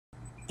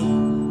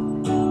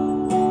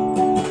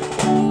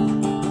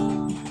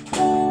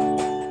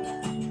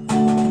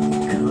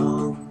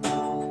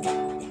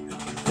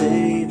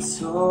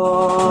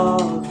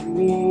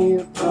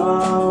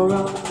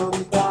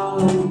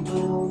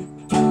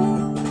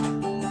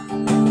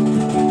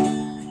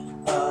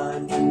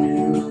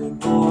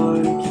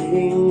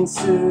going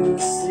to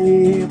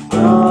sleep.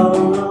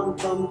 Bum,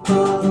 bum,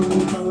 bum,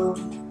 bum.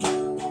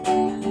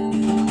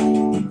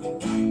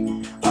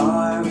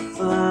 Our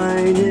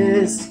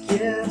finest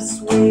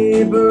gifts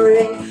we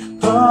bring.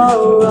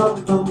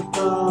 Bum, bum,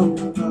 bum,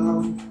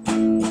 bum.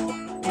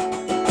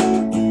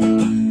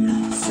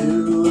 To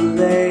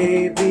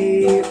lay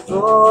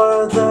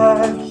before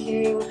the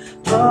King.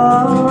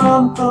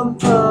 Bum, bum,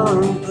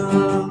 bum,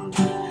 bum.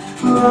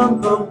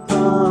 Bum, bum,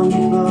 bum,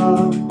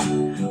 bum.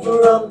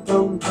 Bum,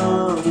 bum,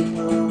 bum,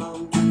 bum.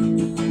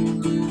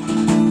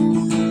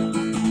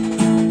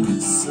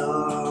 So,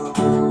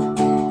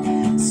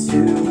 to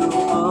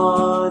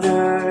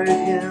honor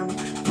Him,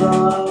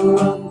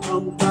 bum,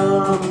 bum,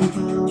 bum,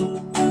 bum.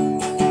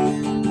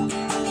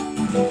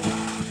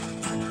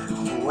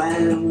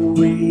 When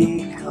we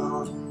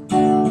come,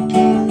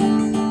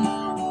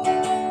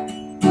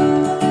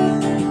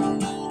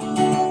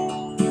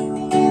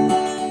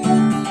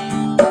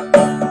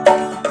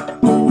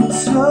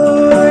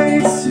 joy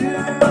to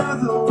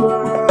the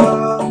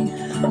world,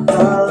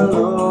 the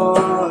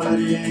Lord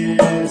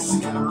is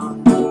come.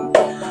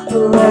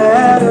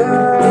 Let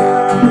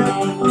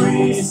earth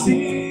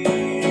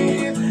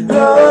receive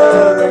the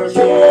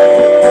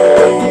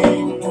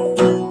King.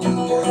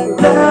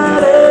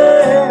 Let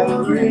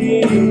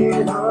every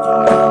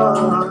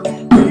heart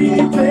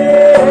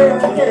prepare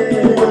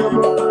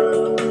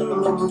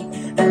room,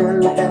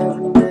 and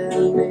heaven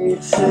and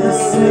nature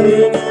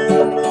sing,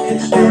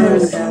 and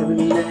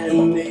heaven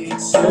and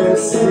nature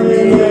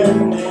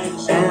sing,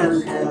 and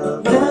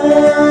heaven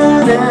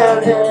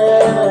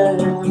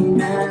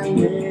and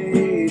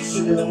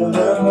nature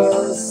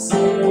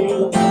sing.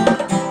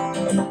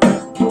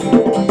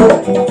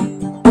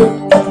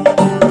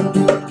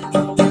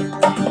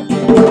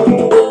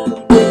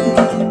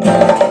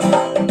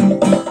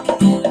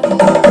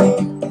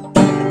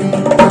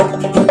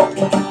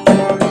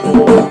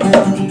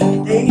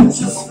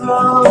 Angels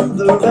from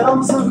the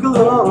realms of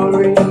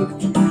glory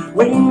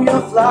wing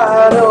your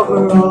flight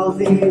over all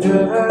the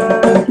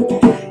earth.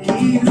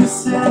 He who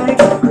sang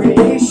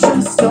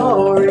creation's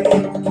story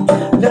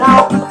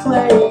now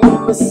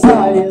proclaim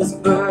Messiah's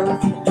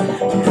birth.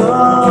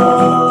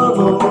 Come,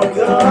 oh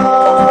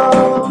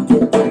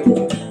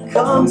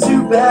come to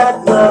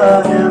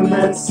Bethlehem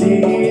and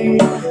see.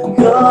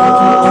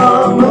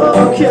 Come,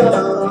 oh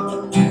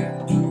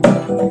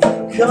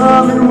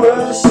come and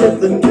worship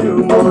the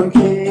newborn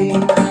King.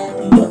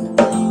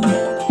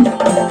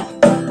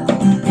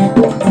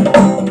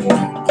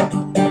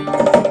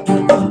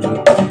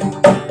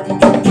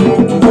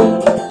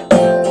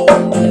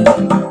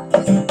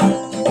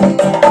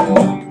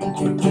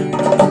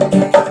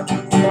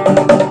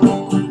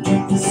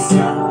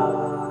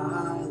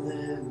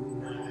 Silent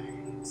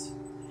night,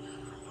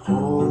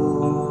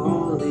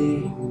 holy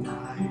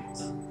night,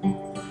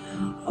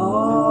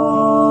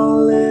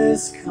 all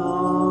is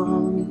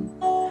calm,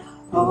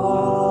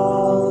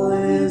 all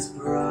is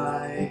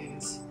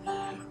bright,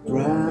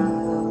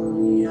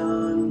 round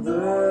yon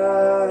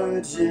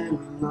virgin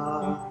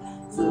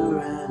mother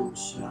and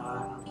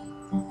child,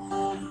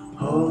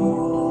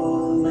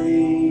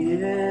 holy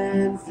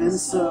infant,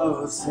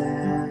 so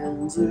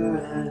tender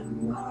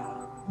and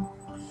mild,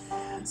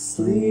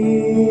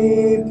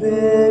 sleep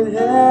in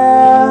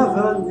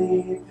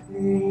heavenly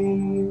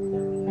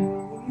peace,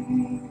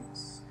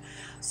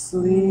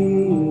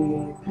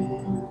 sleep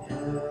in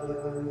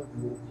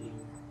heavenly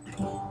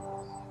peace.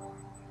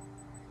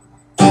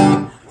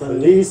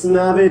 Feliz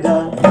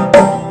Navidad,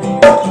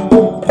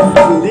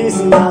 Feliz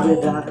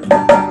Navidad,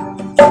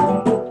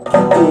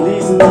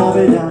 Feliz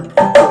Navidad,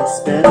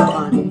 prospero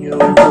año y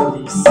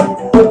felicidad.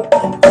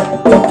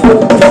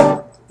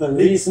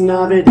 Feliz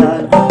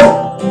Navidad,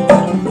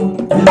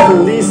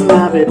 Feliz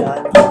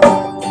Navidad,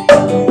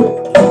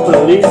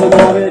 Feliz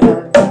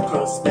Navidad,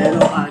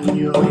 prospero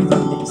año y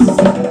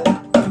felicidad.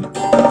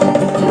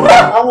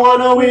 I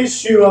wanna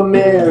wish you a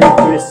Merry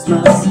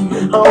Christmas.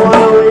 I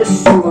wanna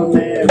wish you a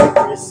Merry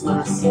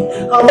Christmas. I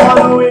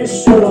wanna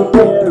wish you a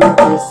Merry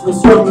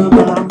Christmas from the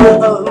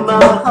bottom of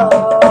my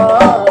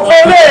heart.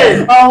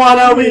 I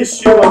wanna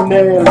wish you a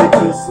Merry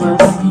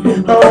Christmas.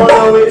 I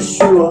wanna wish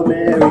you a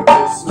Merry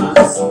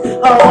Christmas.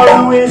 I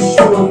wanna wish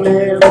you a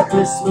Merry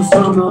Christmas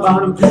from the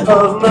bottom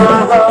of my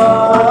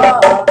heart.